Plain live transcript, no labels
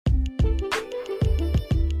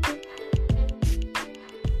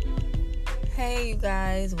Hey, you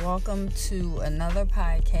guys, welcome to another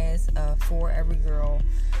podcast of For Every Girl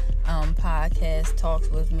podcast talks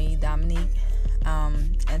with me, Dominique.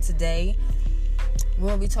 And today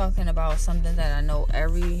we'll be talking about something that I know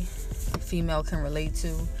every female can relate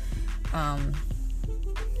to. And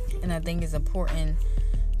I think it's important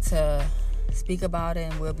to speak about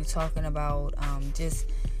it. And we'll be talking about just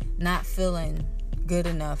not feeling good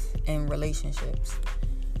enough in relationships.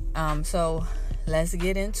 So let's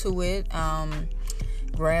get into it.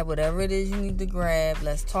 Grab whatever it is you need to grab.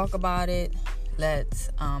 Let's talk about it. Let's,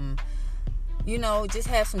 just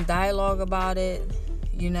have some dialogue about it.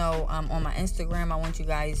 On my Instagram, I want you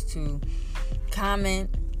guys to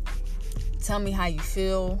comment. Tell me how you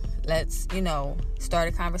feel. Let's, start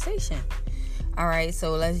a conversation. All right,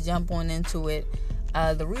 so let's jump on into it.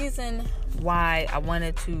 The reason why I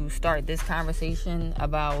wanted to start this conversation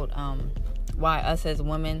about why us as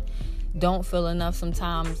women don't feel enough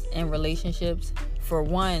sometimes in relationships. For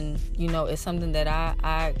one, it's something that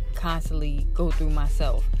I constantly go through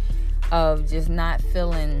myself, of just not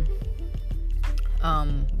feeling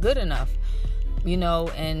good enough,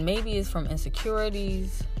 and maybe it's from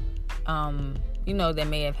insecurities, that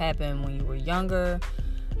may have happened when you were younger,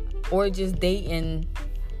 or just dating,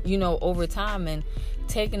 over time and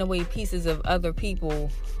taking away pieces of other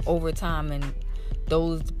people over time, and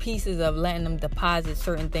those pieces of letting them deposit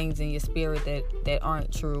certain things in your spirit that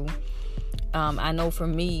aren't true. I know for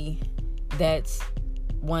me, that's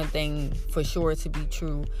one thing for sure to be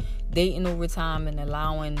true. Dating over time and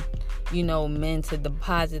allowing, men to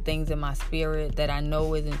deposit things in my spirit that I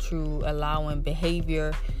know isn't true. Allowing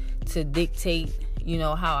behavior to dictate,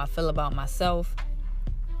 how I feel about myself.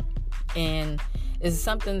 And it's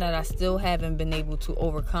something that I still haven't been able to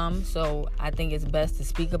overcome. So I think it's best to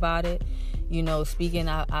speak about it. Speaking,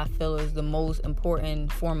 I feel, is the most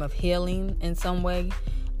important form of healing in some way.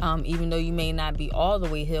 Even though you may not be all the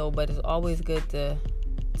way healed, but it's always good to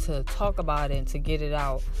talk about it and to get it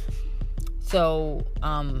out. So,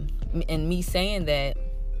 and me saying that,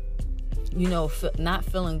 not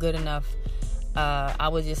feeling good enough, I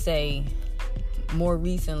would just say more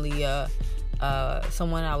recently,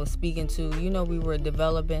 someone I was speaking to, we were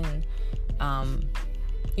developing,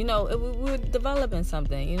 we were developing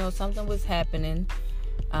something, something was happening.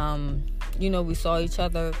 We saw each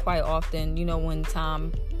other quite often, when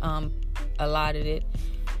time allotted it.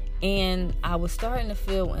 And I was starting to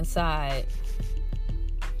feel inside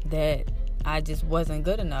that I just wasn't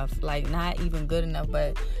good enough, like not even good enough,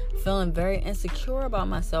 but feeling very insecure about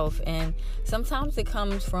myself. And sometimes it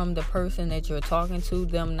comes from the person that you're talking to,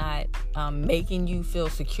 them not making you feel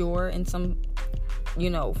secure in some,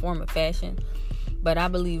 form of fashion. But I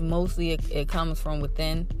believe mostly it comes from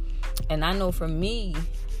within. And I know for me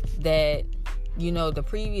that, the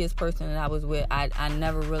previous person that I was with, I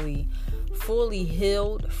never really fully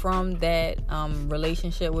healed from that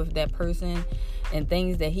relationship with that person. And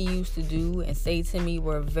things that he used to do and say to me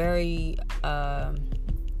were very, I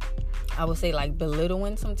would say, like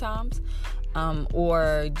belittling sometimes.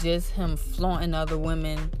 Or just him flaunting other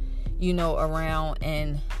women, around.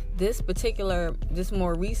 And this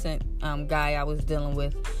more recent guy I was dealing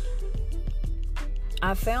with,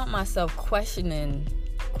 I found myself questioning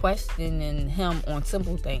him on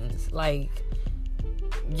simple things, like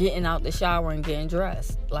getting out the shower and getting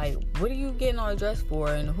dressed. Like, what are you getting all dressed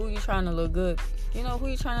for? And who you trying to look good? Who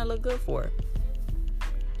you trying to look good for?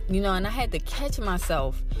 And I had to catch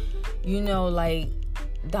myself, like,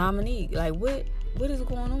 Dominique, like, what is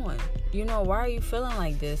going on? Why are you feeling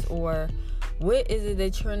like this? Or what is it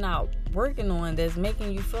that you're not working on that's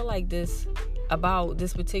making you feel like this about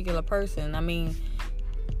this particular person? I mean,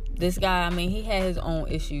 this guy, he had his own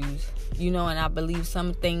issues, and I believe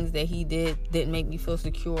some things that he didn't make me feel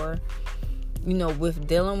secure, with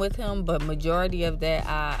dealing with him. But majority of that,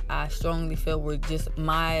 I strongly feel were just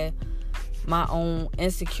my own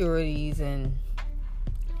insecurities and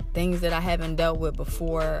things that I haven't dealt with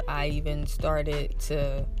before I even started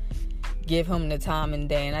to give him the time and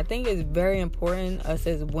day. And I think it's very important, us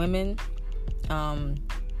as women, to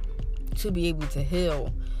be able to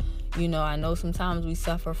heal. I know sometimes we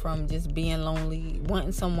suffer from just being lonely,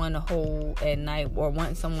 wanting someone to hold at night, or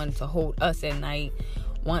wanting someone to hold us at night,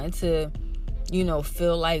 wanting to,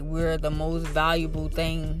 feel like we're the most valuable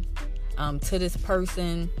thing to this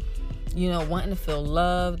person, wanting to feel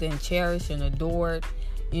loved and cherished and adored,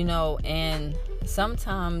 and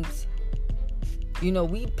sometimes,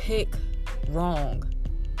 we pick wrong.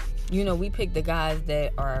 We pick the guys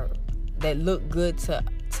that look good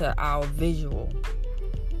to our visual.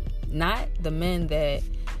 Not the men that,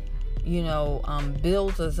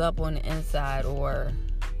 builds us up on the inside, or,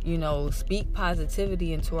 speak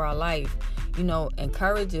positivity into our life,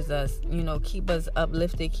 encourages us, keep us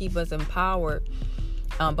uplifted, keep us empowered,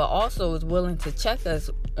 but also is willing to check us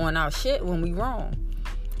on our shit when we wrong.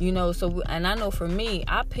 And I know for me,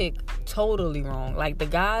 I pick totally wrong. Like the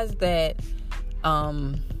guys that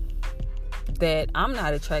I'm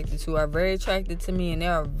not attracted to are very attracted to me, and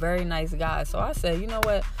they're very nice guys. So I said, you know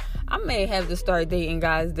what? I may have to start dating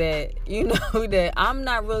guys that, that I'm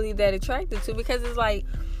not really that attracted to, because it's like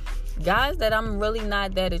guys that I'm really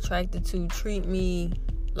not that attracted to treat me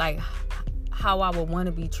like how I would want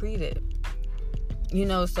to be treated.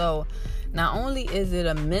 So not only is it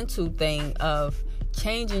a mental thing of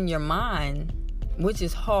changing your mind, which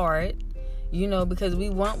is hard, because we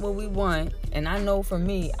want what we want. And I know for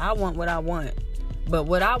me, I want what I want. But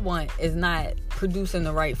what I want is not producing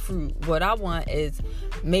the right fruit. What I want is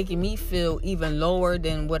making me feel even lower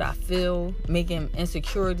than what I feel, making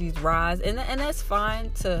insecurities rise. And that's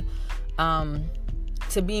fine to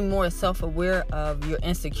be more self-aware of your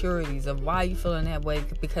insecurities, of why you're feeling that way,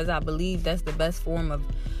 because I believe that's the best form of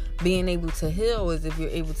being able to heal, is if you're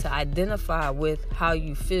able to identify with how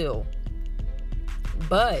you feel.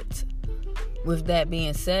 But with that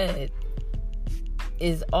being said,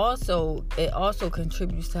 it also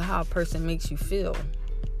contributes to how a person makes you feel,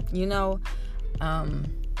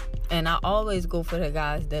 and I always go for the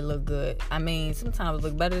guys that look good. I mean, sometimes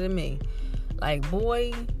look better than me. Like,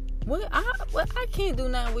 boy, I can't do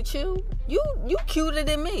nothing with you. You cuter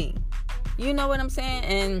than me. You know what I'm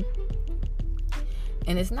saying?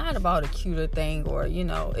 And it's not about a cuter thing, or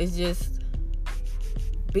it's just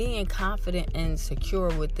being confident and secure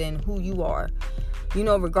within who you are,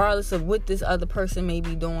 regardless of what this other person may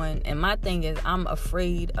be doing. And my thing is, I'm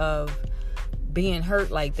afraid of being hurt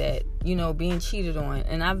like that, being cheated on.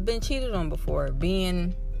 And I've been cheated on before,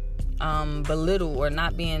 being belittled, or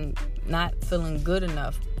not feeling good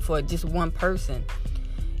enough for just one person,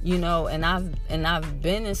 and I've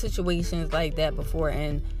been in situations like that before,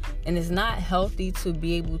 and it's not healthy to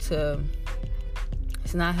be able to,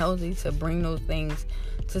 it's not healthy to bring those things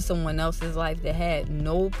to someone else's life that had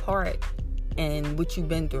no part in what you've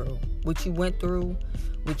been through, what you went through,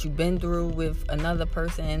 what you've been through with another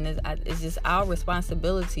person. And it's just our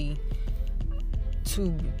responsibility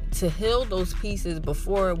to heal those pieces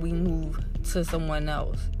before we move to someone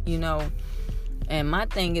else, And my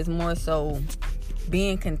thing is more so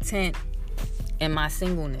being content in my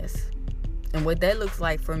singleness, and what that looks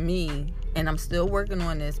like for me. And I'm still working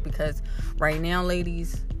on this, because right now,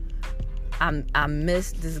 ladies, I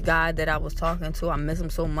miss this guy that I was talking to. I miss him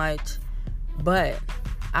so much, but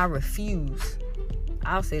I refuse.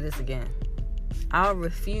 I'll say this again. I'll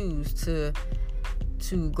refuse to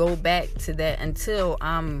go back to that until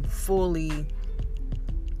I'm fully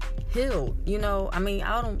healed. I mean,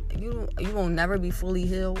 you won't never be fully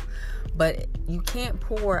healed, but you can't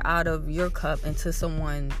pour out of your cup into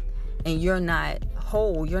someone and you're not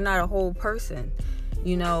whole. You're not a whole person,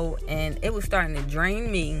 and it was starting to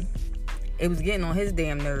drain me. It was getting on his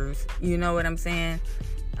damn nerves. You know what I'm saying?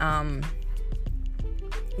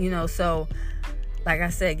 So like I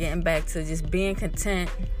said, getting back to just being content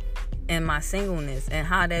in my singleness and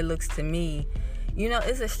how that looks to me,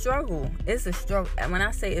 it's a struggle. It's a struggle. And when I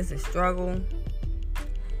say it's a struggle,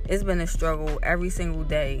 it's been a struggle every single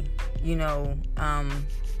day.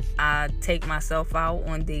 I take myself out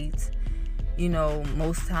on dates,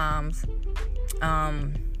 most times.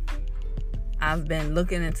 I've been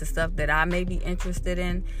looking into stuff that I may be interested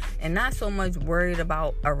in, and not so much worried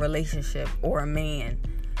about a relationship or a man.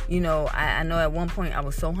 I know at one point I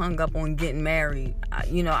was so hung up on getting married.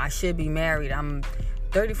 I should be married. I'm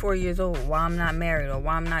 34 years old. Why I'm not married, or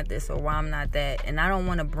why I'm not this, or why I'm not that. And I don't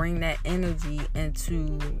want to bring that energy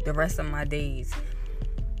into the rest of my days.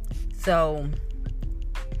 So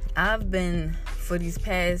I've been, for these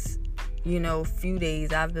past, few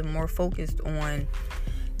days, I've been more focused on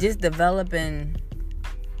just developing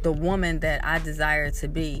the woman that I desire to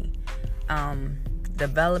be.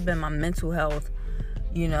 Developing my mental health,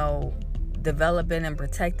 developing and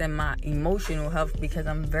protecting my emotional health, because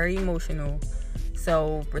I'm very emotional.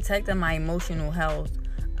 So protecting my emotional health,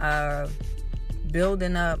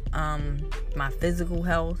 building up my physical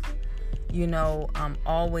health. I'm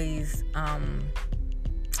always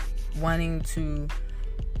wanting to,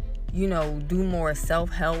 do more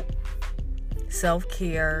self-help,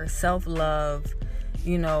 self-care, self-love,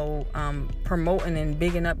 promoting and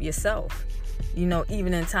bigging up yourself.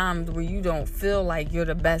 Even in times where you don't feel like you're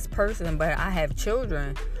the best person. But I have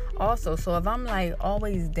children also, so if I'm like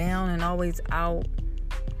always down and always out,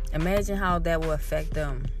 imagine how that will affect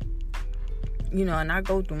them. And I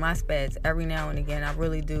go through my spats every now and again. I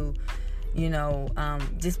really do.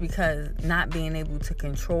 just because not being able to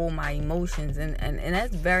control my emotions. And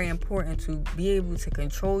that's very important, to be able to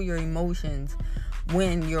control your emotions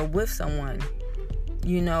when you're with someone,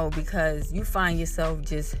 because you find yourself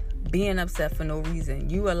just being upset for no reason.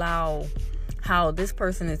 You allow how this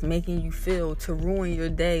person is making you feel to ruin your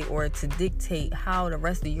day, or to dictate how the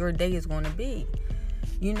rest of your day is going to be,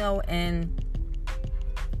 and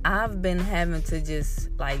I've been having to just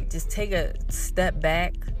take a step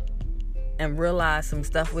back and realize some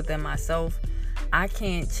stuff within myself. I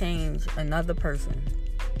can't change another person.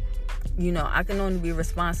 I can only be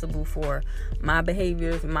responsible for my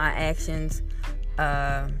behaviors, my actions,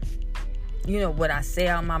 what I say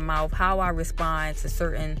out my mouth, how I respond to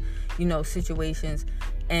certain, situations,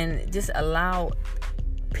 and just allow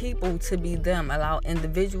people to be them, allow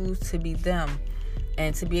individuals to be them,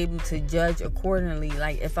 and to be able to judge accordingly.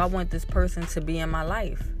 Like, if I want this person to be in my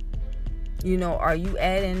life, are you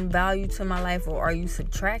adding value to my life, or are you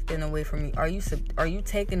subtracting away from me? Are you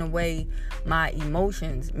taking away my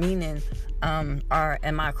emotions? Meaning, am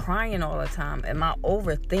I crying all the time? Am I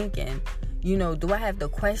overthinking? Do I have to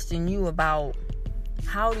question you about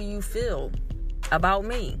how do you feel about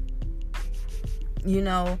me?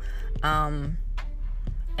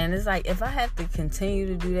 And it's like, if I have to continue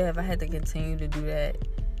to do that,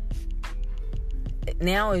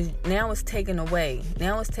 now it's taken away.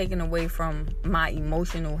 Now it's taken away from my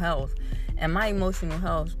emotional health. And my emotional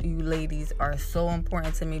health, you ladies, are so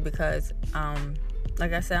important to me because,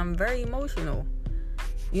 like I said, I'm very emotional.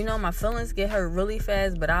 My feelings get hurt really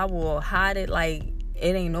fast, but I will hide it like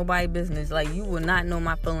it ain't nobody's business. Like, you will not know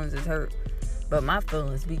my feelings is hurt, but my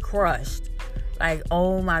feelings be crushed. Like,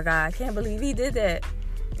 oh my God, I can't believe he did that.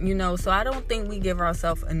 So I don't think we give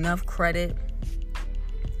ourselves enough credit,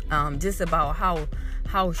 just about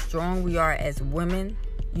how strong we are as women,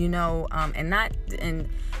 and not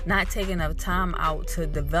taking enough time out to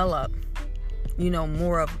develop,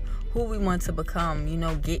 more of who we want to become,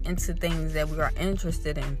 get into things that we are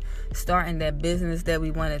interested in, starting that business that we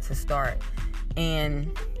wanted to start.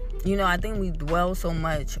 And, I think we dwell so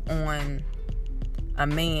much on a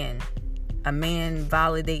man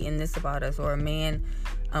validating this about us, or a man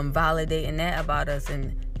validating that about us,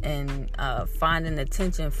 and finding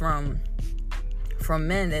attention from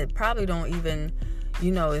men that probably don't even,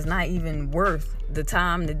 is not even worth the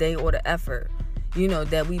time, the day, or the effort,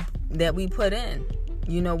 that we put in.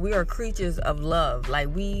 We are creatures of love. Like,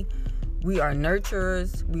 we are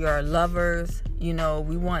nurturers, we are lovers, we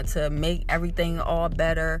want to make everything all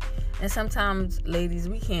better. And sometimes, ladies,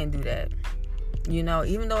 we can't do that.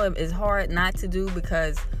 Even though it's hard not to do,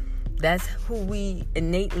 because that's who we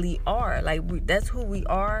innately are. Like, that's who we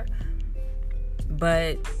are.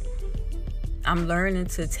 But I'm learning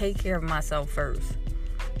to take care of myself first.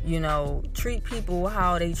 Treat people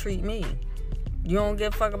how they treat me. You don't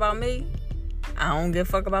give a fuck about me, I don't give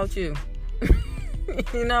a fuck about you.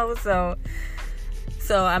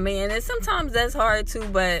 So I mean, and sometimes that's hard too,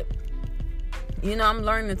 but I'm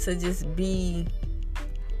learning to just be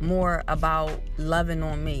more about loving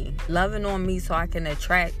on me so I can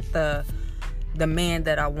attract the man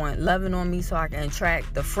that I want, loving on me so I can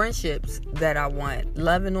attract the friendships that I want,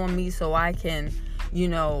 loving on me so I can,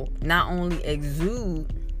 not only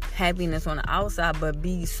exude happiness on the outside, but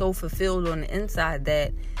be so fulfilled on the inside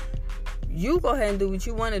that you go ahead and do what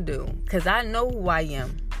you want to do, because I know who I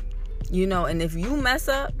am, and if you mess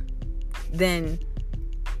up, then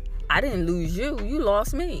I didn't lose you, you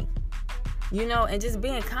lost me. And just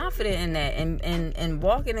being confident in that, and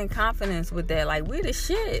walking in confidence with that. Like, we're the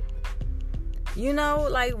shit.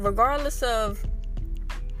 Like, regardless of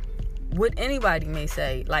what anybody may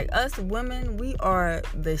say, like, us women, we are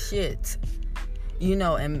the shit.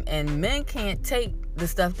 And men can't take the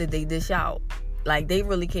stuff that they dish out. Like, they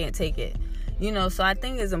really can't take it. So I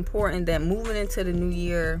think it's important that moving into the new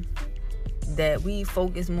year, that we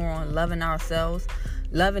focus more on loving ourselves,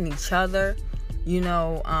 loving each other,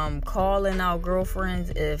 calling our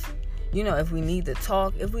girlfriends if we need to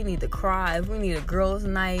talk, if we need to cry, if we need a girls'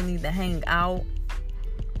 night, need to hang out.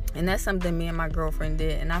 And that's something me and my girlfriend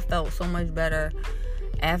did, and I felt so much better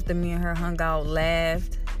after me and her hung out,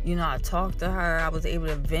 laughed. I talked to her, I was able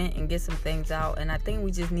to vent and get some things out. And I think we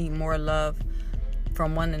just need more love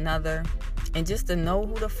from one another, and just to know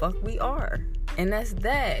who the fuck we are. And that's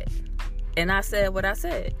that. And I said what I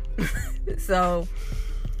said. So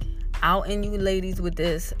I'll end you ladies with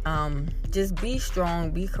this. Just be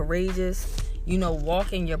strong, be courageous,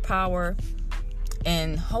 walk in your power,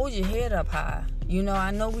 and hold your head up high.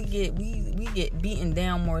 I know we get beaten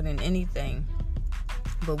down more than anything,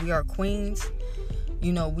 but we are queens.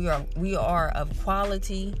 We are of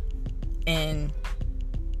quality, and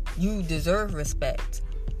you deserve respect.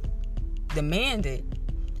 Demand it.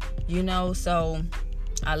 So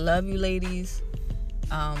I love you, ladies.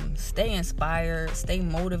 Stay inspired, stay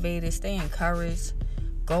motivated, stay encouraged.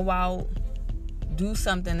 Go out, do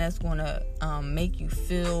something that's going to make you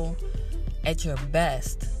feel at your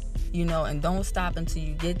best, and don't stop until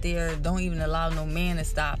you get there. Don't even allow no man to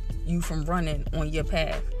stop you from running on your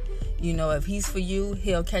path. If he's for you,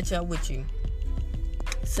 he'll catch up with you.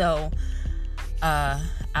 So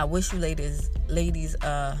I wish you ladies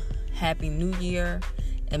a happy new year,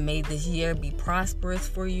 and may this year be prosperous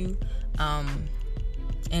for you, and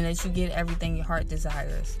that you get everything your heart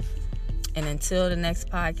desires. And until the next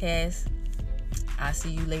podcast, I'll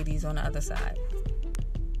see you ladies on the other side.